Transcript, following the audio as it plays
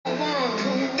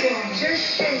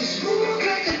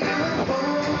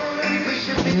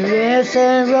Yes,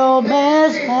 and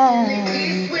romance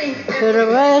high. For the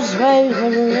rest, wait for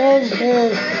the rest,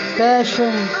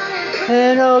 passion.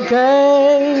 And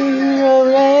okay,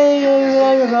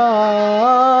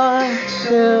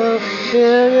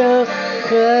 still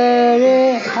get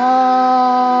it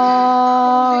hard.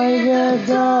 Just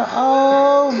the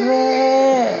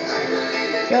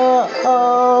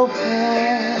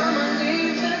open,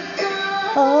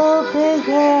 open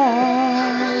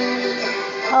ground,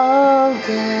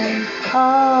 open,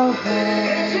 open.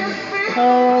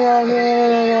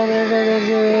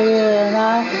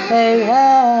 Hey,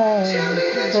 hey,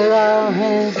 around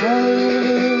his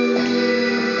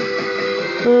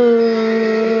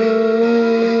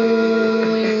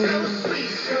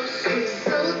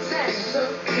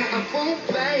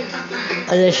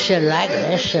This shit like,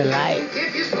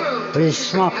 but it's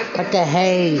small, but the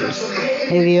haze.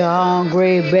 If you're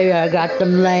hungry, baby, I got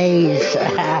them lays.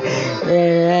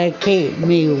 That keep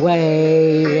me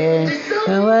waiting.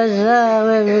 And what's up,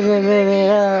 baby?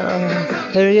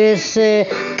 You say,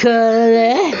 cut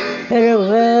it. And the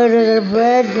world is a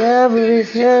bread up,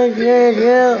 it's just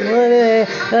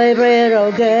they play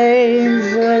no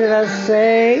games. What did I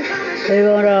say? They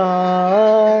want to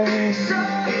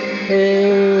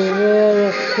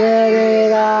get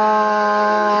it out.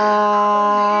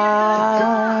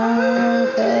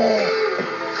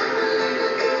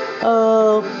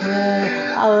 Open,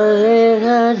 I was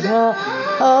in the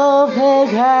open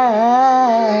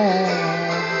hand.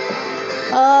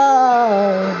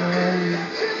 Open,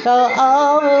 so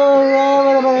open,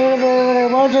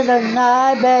 won't you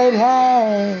tonight, baby?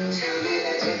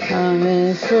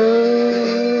 Coming through.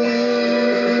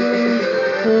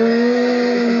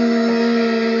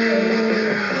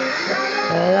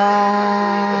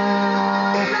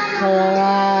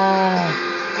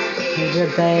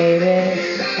 Baby,